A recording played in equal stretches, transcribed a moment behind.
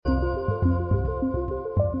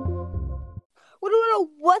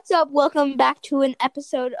What's up? Welcome back to an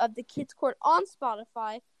episode of the Kids Court on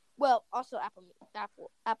Spotify. Well, also Apple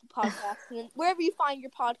Podcasts, and wherever you find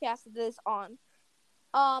your podcast, it is on.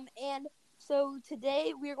 And so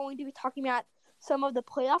today we are going to be talking about some of the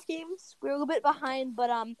playoff games. We're a little bit behind, but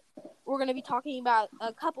we're going to be talking about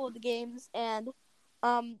a couple of the games, and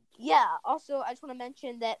Also, I just want to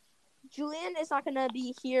mention that Julian is not going to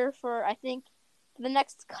be here for I think the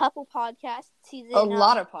next couple podcasts. He's in a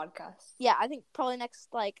lot of podcasts. Yeah, I think probably next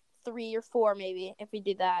 3 or 4 maybe if we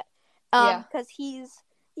do that. Because he's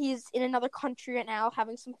in another country right now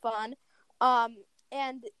having some fun.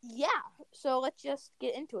 So let's just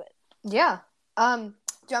get into it. Yeah. Do you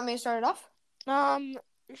want me to start it off?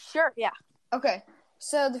 Sure, yeah. Okay.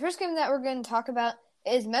 So the first game that we're going to talk about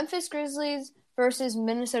is Memphis Grizzlies versus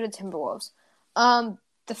Minnesota Timberwolves.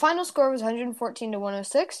 The final score was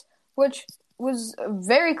 114-106, which was a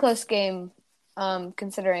very close game,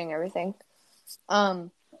 considering everything.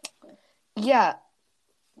 I'll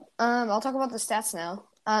talk about the stats now.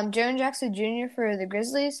 Jaren Jackson Jr. for the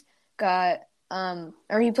Grizzlies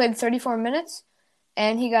he played 34 minutes,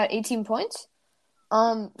 and he got 18 points.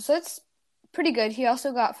 So that's pretty good. He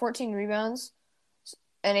also got 14 rebounds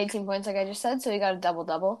and 18 points, like I just said, so he got a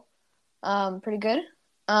double-double. Pretty good.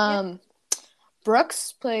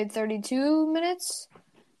 Brooks played 32 minutes,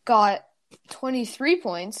 got 23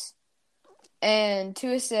 points, and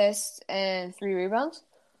 2 assists and 3 rebounds.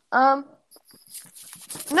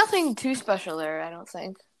 Nothing too special there, I don't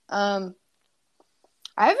think. I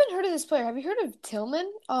haven't heard of this player. Have you heard of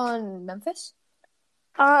Tillman on Memphis?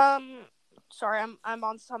 Sorry, I'm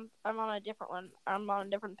on a different one. I'm on a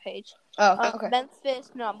different page. Oh, okay. Memphis.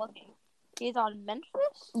 No, I'm looking. He's on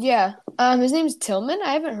Memphis? Yeah. His name's Tillman.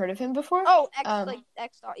 I haven't heard of him before. Oh,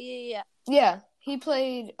 X. Yeah. Yeah. He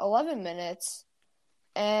played 11 minutes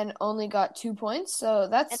and only got 2 points, so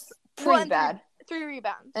that's pretty bad. 3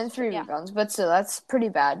 rebounds. And 3 rebounds, but still, that's pretty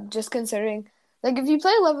bad, just considering, if you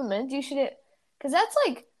play 11 minutes, you should hit, because that's,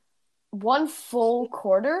 one full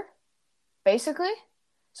quarter, basically,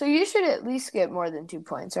 so you should at least get more than 2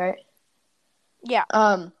 points, right? Yeah.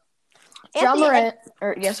 Ja Morant,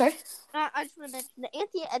 sorry? I just want to mention that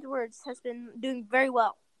Anthony Edwards has been doing very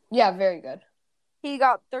well. Yeah, very good. He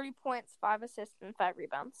got 30 points, 5 assists, and 5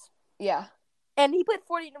 rebounds. Yeah. And he played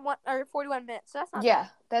 41 minutes, so that's not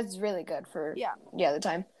bad. That's really good for the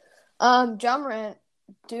time. Ja Morant,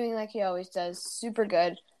 doing like he always does, super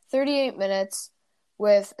good. 38 minutes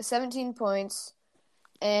with 17 points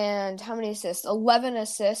and how many assists? 11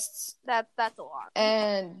 assists. That's a lot.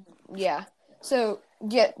 And, So,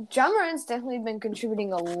 Ja Morant's definitely been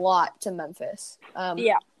contributing a lot to Memphis. I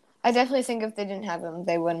definitely think if they didn't have him,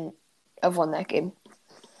 they wouldn't have won that game.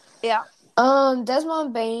 Yeah.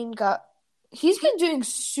 Desmond Bane he's been doing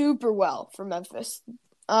super well for Memphis.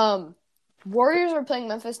 Warriors are playing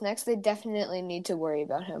Memphis next. They definitely need to worry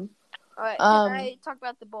about him. All right. Can I talk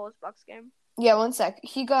about the Bulls-Bucks game? Yeah, 1 sec.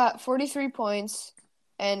 He got 43 points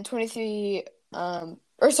and 23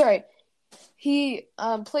 he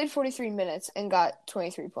played 43 minutes and got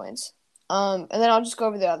 23 points. And then I'll just go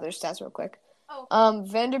over the other stats real quick.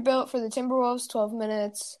 Vanderbilt for the Timberwolves, 12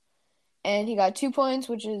 minutes, and he got 2 points,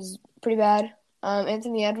 which is pretty bad.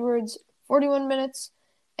 Anthony Edwards, 41 minutes,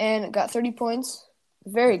 and got 30 points.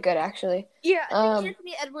 Very good, actually. Yeah, I think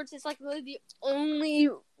Anthony Edwards is, really the only,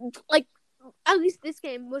 at least this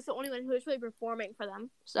game was the only one who was really performing for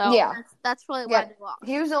them. So, that's probably why they lost.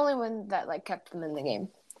 He was the only one that, kept them in the game.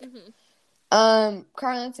 Mm-hmm.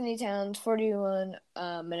 Karl-Anthony Towns, 41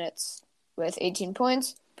 minutes with 18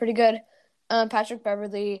 points. Pretty good. Patrick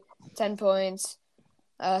Beverley, 10 points,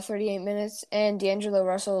 38 minutes. And D'Angelo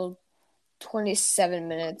Russell, 27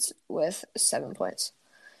 minutes with 7 points.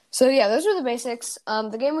 So, those were the basics.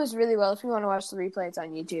 The game was really well. If you want to watch the replay, it's on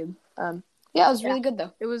YouTube. It was really good,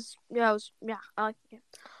 though. I like the game.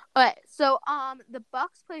 Okay, so, the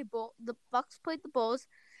Bucks played the Bulls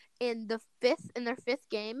in their fifth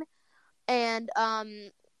game. And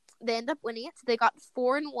they ended up winning it. So they got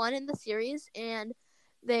 4-1 in the series, and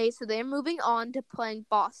they're moving on to playing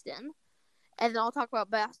Boston. And then I'll talk about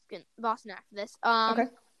Boston after this. Okay.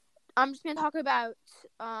 I'm just gonna talk about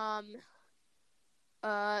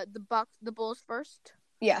the Bulls first.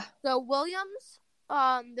 Yeah. So Williams,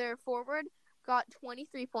 their forward, got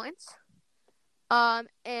 23 points.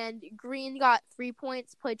 And Green got 3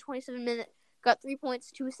 points, played 27 minutes. Got 3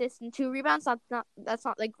 points, 2 assists, and 2 rebounds. That's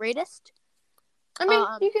not the greatest. I mean,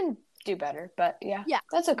 you can do better, but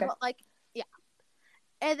that's okay. But,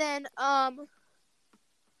 and then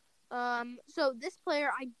so this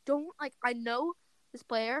player, I know this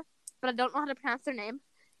player, but I don't know how to pronounce their name.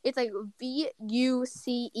 It's Vucevic.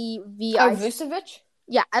 Oh, Vucevic?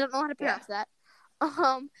 Yeah, I don't know how to pronounce that.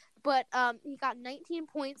 But he got 19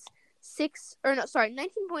 points,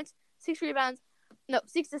 19 points, 6 rebounds,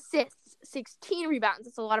 6 assists, 16 rebounds.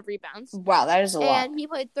 That's a lot of rebounds. Wow, that is a lot. And he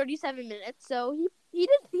played 37 minutes, so he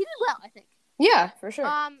did well, I think. Yeah, for sure.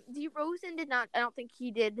 DeRozan did not. I don't think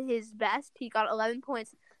he did his best. He got 11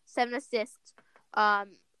 points, 7 assists,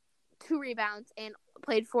 2 rebounds, and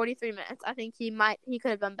played 43 minutes. I think he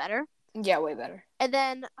could have done better. Yeah, way better. And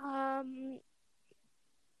then I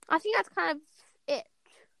think that's kind of it.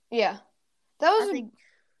 Yeah, that was.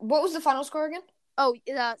 What was the final score again? Oh,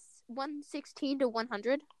 116 to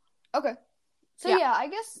 100. Okay, so yeah, I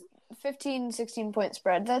guess 15, 16 point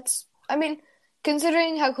spread. That's. I mean,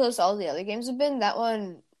 considering how close all the other games have been, that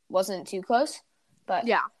one wasn't too close. But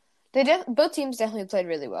yeah, both teams definitely played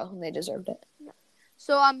really well, and they deserved it. Yeah.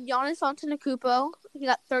 So Giannis Antetokounmpo, he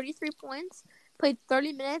got 33 points, played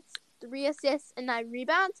 30 minutes, 3 assists, and 9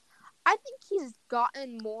 rebounds. I think he's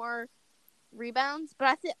gotten more rebounds,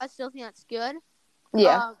 but I still think that's good.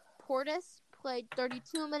 Yeah. Portis played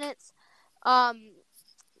 32 minutes,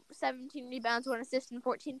 17 rebounds, 1 assist, and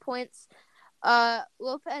 14 points.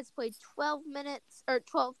 Lopez played 12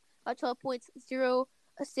 points, 0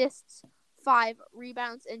 assists, 5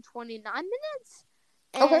 rebounds, and 29 minutes.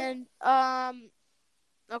 And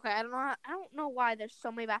okay, I don't know why there's so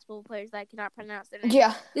many basketball players that I cannot pronounce their name.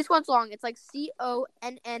 Yeah. This one's long. It's like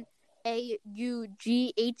CONNAUGHTON.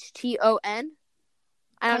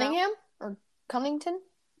 Cunningham or Cunnington?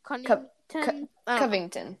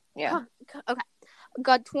 Covington. Yeah. Okay.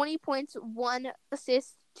 Got 20 points, 1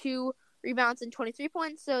 assist, 2 rebounds, and 23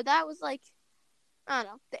 points. So that was like, I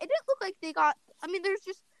don't know. It didn't look like they got. I mean, there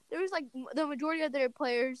was like the majority of their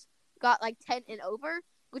players got like 10 and over,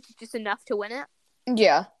 which is just enough to win it.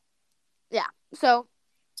 Yeah. Yeah. So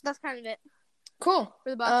that's kind of it. Cool.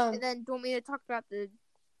 For the Bucks. And then do you want me to talk about the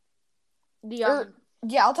yeah,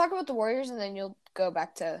 I'll talk about the Warriors and then you'll go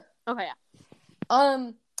back to. Okay, yeah.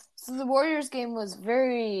 So the Warriors game was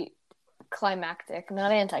very climactic,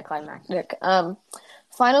 not anticlimactic.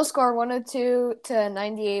 Final score 102 to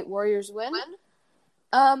 98. Warriors win.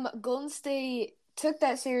 Golden State took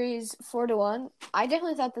that series 4-1. I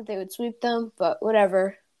definitely thought that they would sweep them, but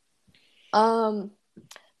whatever. The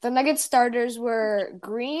Nuggets starters were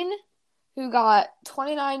Green, who got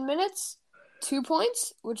 29 minutes, 2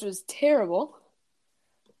 points, which was terrible.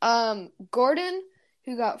 Gordon,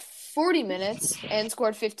 who got 40 minutes and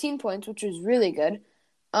scored 15 points, which was really good.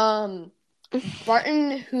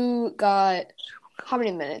 Barton, who got how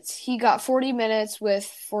many minutes? He got 40 minutes with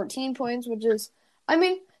 14 points, which is, I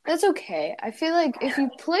mean, that's okay. I feel like if you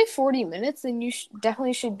play 40 minutes, then you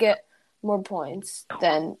definitely should get more points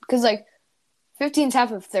than, because like 15 is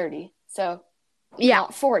half of 30, so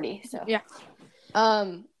not 40. So yeah.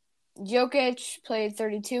 Jokic played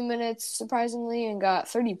 32 minutes, surprisingly, and got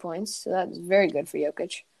 30 points, so that's very good for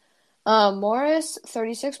Jokic. Morris,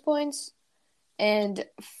 36 points,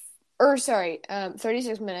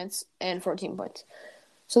 36 minutes and 14 points.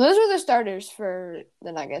 So those were the starters for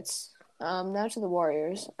the Nuggets. Now to the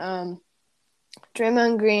Warriors.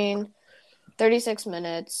 Draymond Green, 36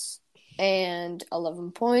 minutes and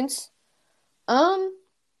 11 points. Feel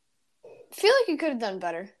like he could have done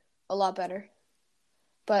better, a lot better.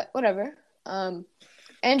 But whatever.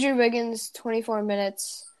 Andrew Wiggins, 24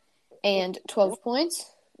 minutes and 12 points.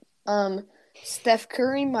 Steph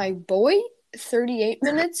Curry, my boy, 38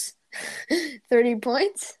 minutes, 30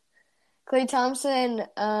 points. Klay Thompson,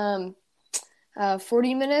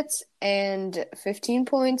 40 minutes and 15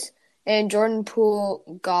 points. And Jordan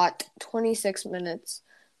Poole got 26 minutes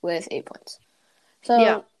with 8 points.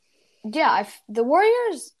 So, the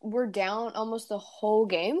Warriors were down almost the whole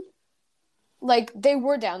game. Like, they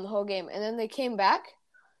were down the whole game, and then they came back,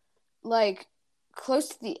 like, close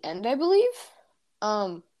to the end, I believe.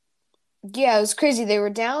 Yeah, it was crazy. They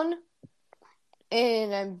were down,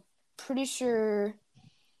 and I'm pretty sure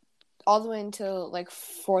all the way until, like,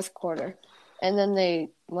 fourth quarter. And then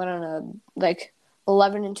they went on a,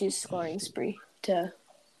 11-2 scoring spree to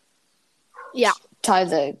tie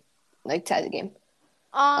the game.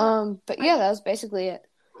 But yeah, that was basically it.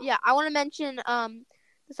 Yeah, I want to mention the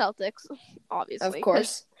Celtics, obviously. Of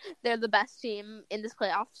course. They're the best team in this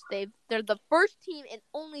playoffs. They're the first team and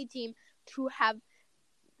only team to have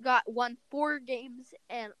won 4 games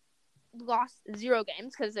and lost 0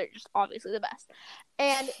 games because they're just obviously the best.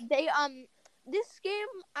 And they this game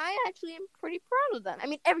I actually am pretty proud of them. I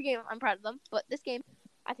mean, every game I'm proud of them, but this game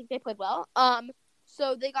I think they played well.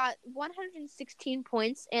 So they got 116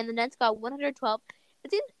 points and the Nets got 112.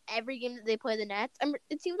 It seems every game that they play the Nets,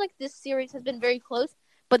 it seems like this series has been very close,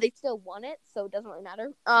 but they still won it, so it doesn't really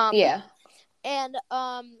matter. Yeah. And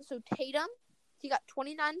so Tatum, he got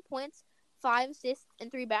 29 points, 5 assists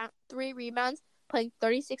and 3 rebounds, playing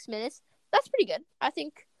 36 minutes. That's pretty good. I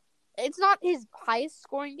think it's not his highest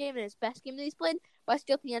scoring game and his best game that he's played, but I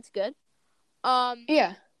still think that's good.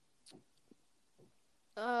 Yeah.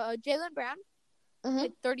 Jaylen Brown Mm-hmm.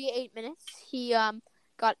 played 38 minutes. He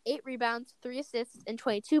got 8 rebounds, 3 assists, and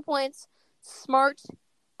 22 points. Smart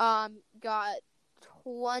got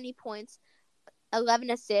 20 points,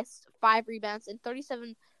 11 assists, 5 rebounds, and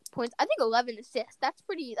 37 points. I think 11 assists. That's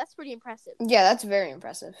pretty impressive. Yeah, that's very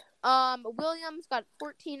impressive. Williams got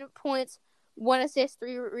 14 points, 1 assist,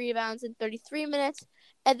 3 rebounds in 33 minutes.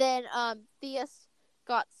 And then Theus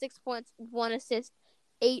got 6 points, 1 assist,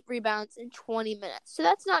 8 rebounds in 20 minutes. So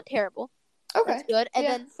that's not terrible. Okay. That's good. And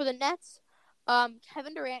then for the Nets,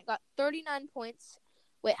 Kevin Durant got 39 points.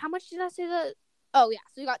 Wait, how much did I say that? Oh, yeah.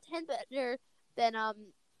 So he got 10 better than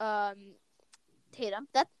Tatum.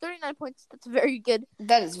 That's 39 points. That's very good.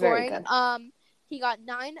 That is scoring. very good. He got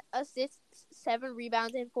 9 assists, 7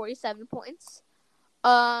 rebounds, and 47 points.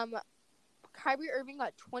 Kyrie Irving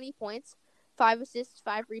got 20 points, 5 assists,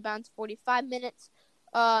 5 rebounds, 45 minutes.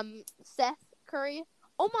 Seth Curry.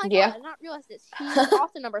 Oh my god, I did not realize this. He's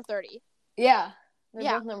also number 30. Yeah.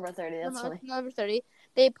 They're both number 30. That's funny. Number 30.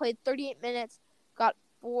 They played 38 minutes, got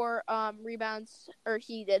 4 rebounds, or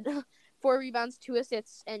he did 4 rebounds, 2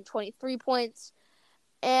 assists, and 23 points.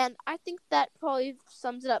 And I think that probably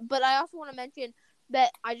sums it up. But I also want to mention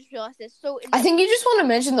that I just realized this. So I think you just want to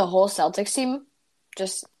mention the whole Celtics team.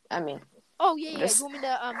 Oh yeah. You want me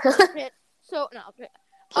to hit? So no.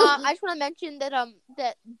 I just want to mention that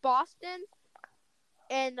that Boston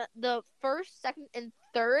and the first, second, and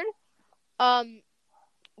third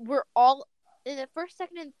were all in the first,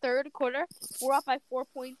 second, and third quarter. We're up by 4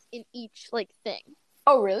 points in each thing.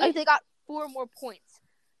 Oh really? Like they got 4 more points.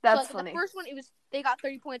 That's so, funny. The first one they got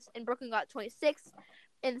 30 points and Brooklyn got 26.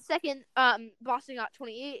 In the second, Boston got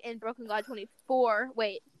 28 and Brooklyn got 24.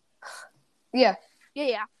 Wait. Yeah.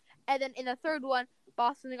 Yeah. And then in the third one,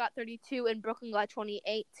 Boston got 32 and Brooklyn got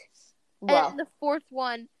 28. Wow. And in the fourth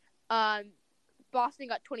one, Boston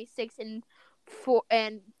got 26 and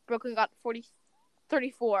Brooklyn got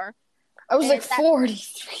 34. I was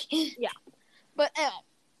 43. Yeah. But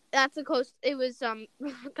that's a close. It was kind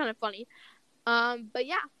of funny. But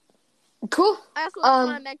yeah. Cool. I also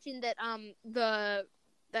want to mention that the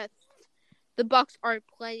Bucks are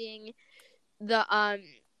playing the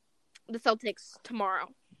Celtics tomorrow.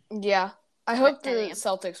 Yeah. I hope the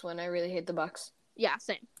Celtics win. I really hate the Bucks. Yeah,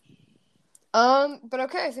 same. But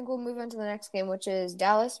okay, I think we'll move on to the next game, which is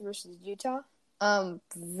Dallas versus Utah.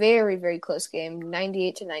 Very, very close game,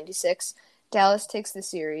 98-96. Dallas takes the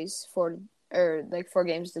series 4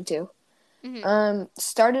 games to 2. Mm-hmm.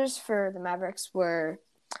 Starters for the Mavericks were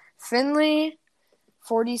Finley,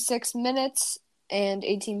 46 minutes and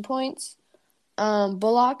 18 points.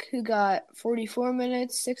 Bullock, who got 44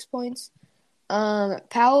 minutes, 6 points.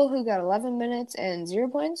 Powell, who got 11 minutes and 0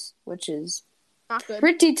 points, which is not good.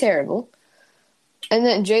 Pretty terrible. And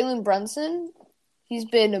then Jalen Brunson, he's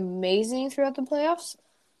been amazing throughout the playoffs.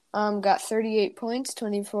 Got 38 points,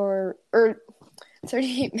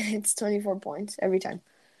 38 minutes, 24 points every time.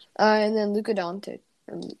 And then Luka Doncic,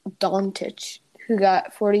 who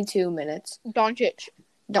got 42 minutes. Doncic,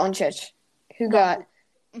 who got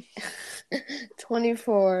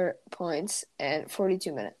 24 points and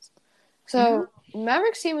 42 minutes. So,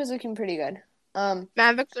 Mavericks team is looking pretty good.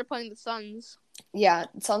 Mavericks are playing the Suns. Yeah,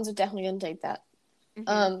 the Suns are definitely going to take that.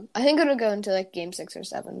 I think it'll go into game 6 or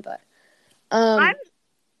 7, but I'm kind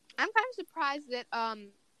of surprised that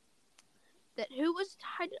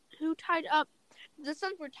who tied up. The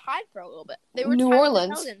Suns were tied for a little bit. They were New tied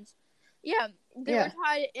Orleans. With the Pelicans. Yeah, they were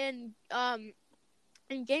tied in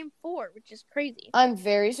game 4, which is crazy. I'm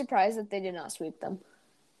very surprised that they did not sweep them.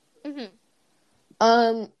 We're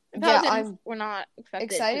not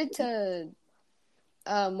excited to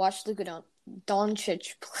watch Luka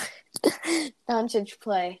Doncic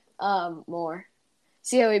play more.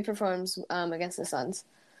 See how he performs against the Suns.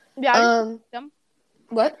 Yeah.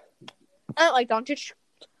 What? I don't like Doncic.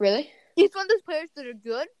 Really? He's one of those players that are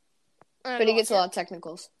good, but he gets a lot of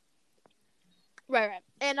technicals. Right.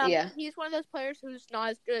 And he's one of those players who's not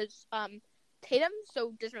as good as Tatum, so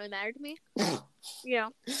it doesn't really matter to me.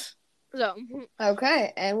 So.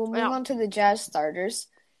 Okay, and we'll move on to the Jazz starters,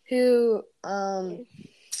 who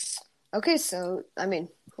okay, so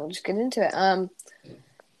we'll just get into it.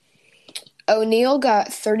 O'Neal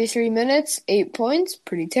got 33 minutes, 8 points,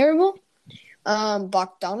 pretty terrible.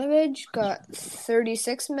 Bogdanovic got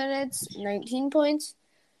 36 minutes, 19 points.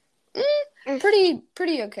 Pretty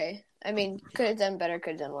okay. Could have done better,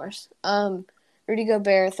 could have done worse. Rudy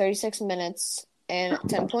Gobert, 36 minutes and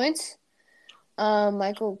 10 points.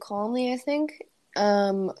 Michael Conley, I think.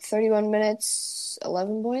 31 minutes,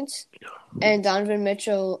 11 points. And Donovan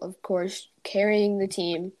Mitchell, of course, carrying the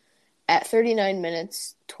team at 39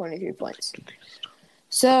 minutes, 23 points.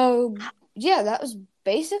 So, yeah, that was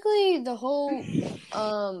basically the whole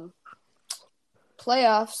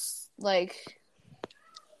playoffs,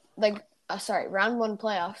 round one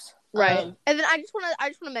playoffs. Right. And then I just want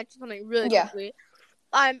to mention something really quickly.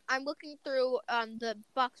 I'm looking through the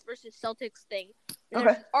Bucks versus Celtics thing. And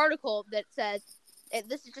there's an article that says,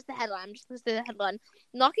 this is just the headline. I'm just listening to the headline.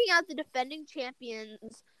 Knocking out the defending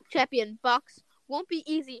champion Bucks won't be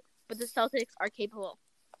easy, but the Celtics are capable.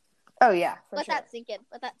 Oh yeah, Let that sink in.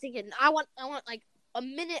 I want like a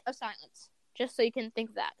minute of silence just so you can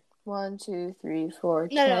think of that. 1, 2, 3, 4,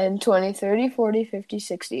 10, 20, 30, 40, 50,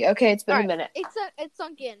 60. Okay, it's been a minute. It's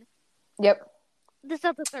sunk in. Yep. The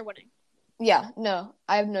Celtics are winning. Yeah, no,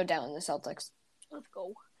 I have no doubt in the Celtics. Let's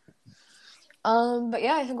go. But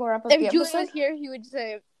yeah, I think we'll wrap up the episode. If Julian was here, he would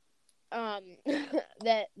say,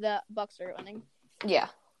 that the Bucks are winning. Yeah,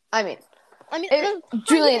 I mean,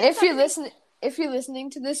 Julian, if you're listening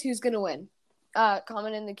to this, who's gonna win?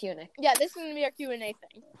 Comment in the Q&A. Yeah, this is gonna be our Q&A thing.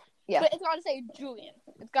 Yeah, but it's gotta say Julian.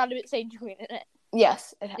 It's gotta say Julian in it.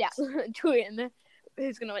 Yes, it has. Yeah, Julian,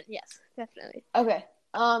 who's gonna win? Yes, definitely. Okay.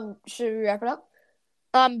 Should we wrap it up?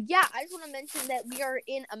 Yeah, I just want to mention that we are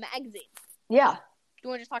in a magazine. Yeah. Do you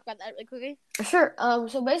want to just talk about that really quickly? Sure.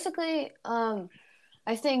 So basically,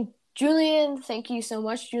 I think Julian, thank you so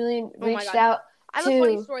much, Julian, reached out. I have a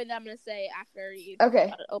funny story that I'm going to say after you got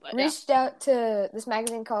it open. Reached out to this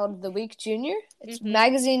magazine called The Week Junior. It's a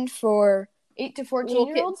magazine for 8 to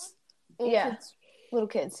 14-year-olds. Little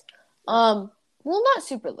kids. Well, not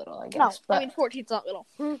super little, I guess. No, but 14's not little.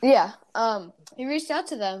 Yeah. He reached out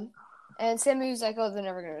to them, and Sammy was like, "Oh, they're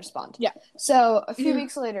never going to respond." Yeah. So a few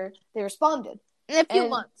weeks later, they responded. In a few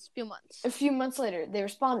months. A few months later, they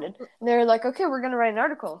responded. And they were like, "Okay, we're going to write an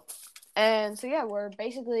article." And so yeah, we're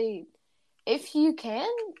basically, if you can,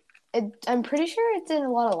 I'm pretty sure it's in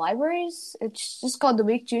a lot of libraries. It's just called The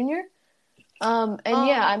Week Junior. And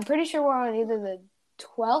yeah, I'm pretty sure we're on either the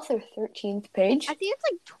 12th or 13th page. I think it's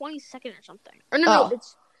like 22nd or something. Or no,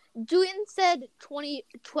 it's Julian said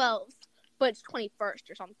 2012, but it's 21st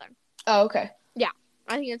or something. Oh, okay. Yeah,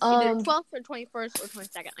 I think it's either 12th or 21st or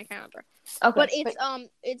 22nd. I can't remember. Okay, but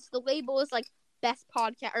it's the label is like best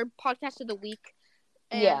podcast or podcast of the week.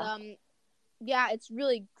 And, yeah, it's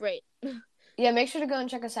really great. Yeah, make sure to go and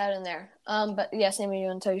check us out in there. But yeah, Sammy, you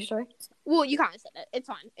want to tell your story? Well, you kind of said it. It's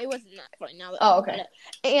fine. It wasn't that funny now. Okay.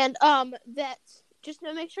 And that just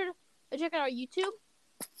make sure to check out our YouTube.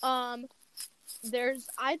 I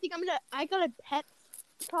got a pet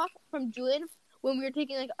talk from Julian when we were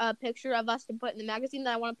taking like a picture of us to put in the magazine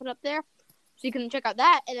that I want to put up there, so you can check out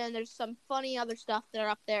that. And then there's some funny other stuff that are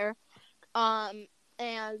up there. And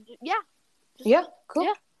yeah. Yeah. Cool.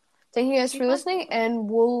 Yeah. Thank you guys for listening, and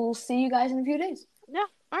we'll see you guys in a few days. Yeah.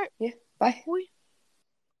 All right. Yeah. Bye.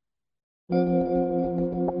 Bye.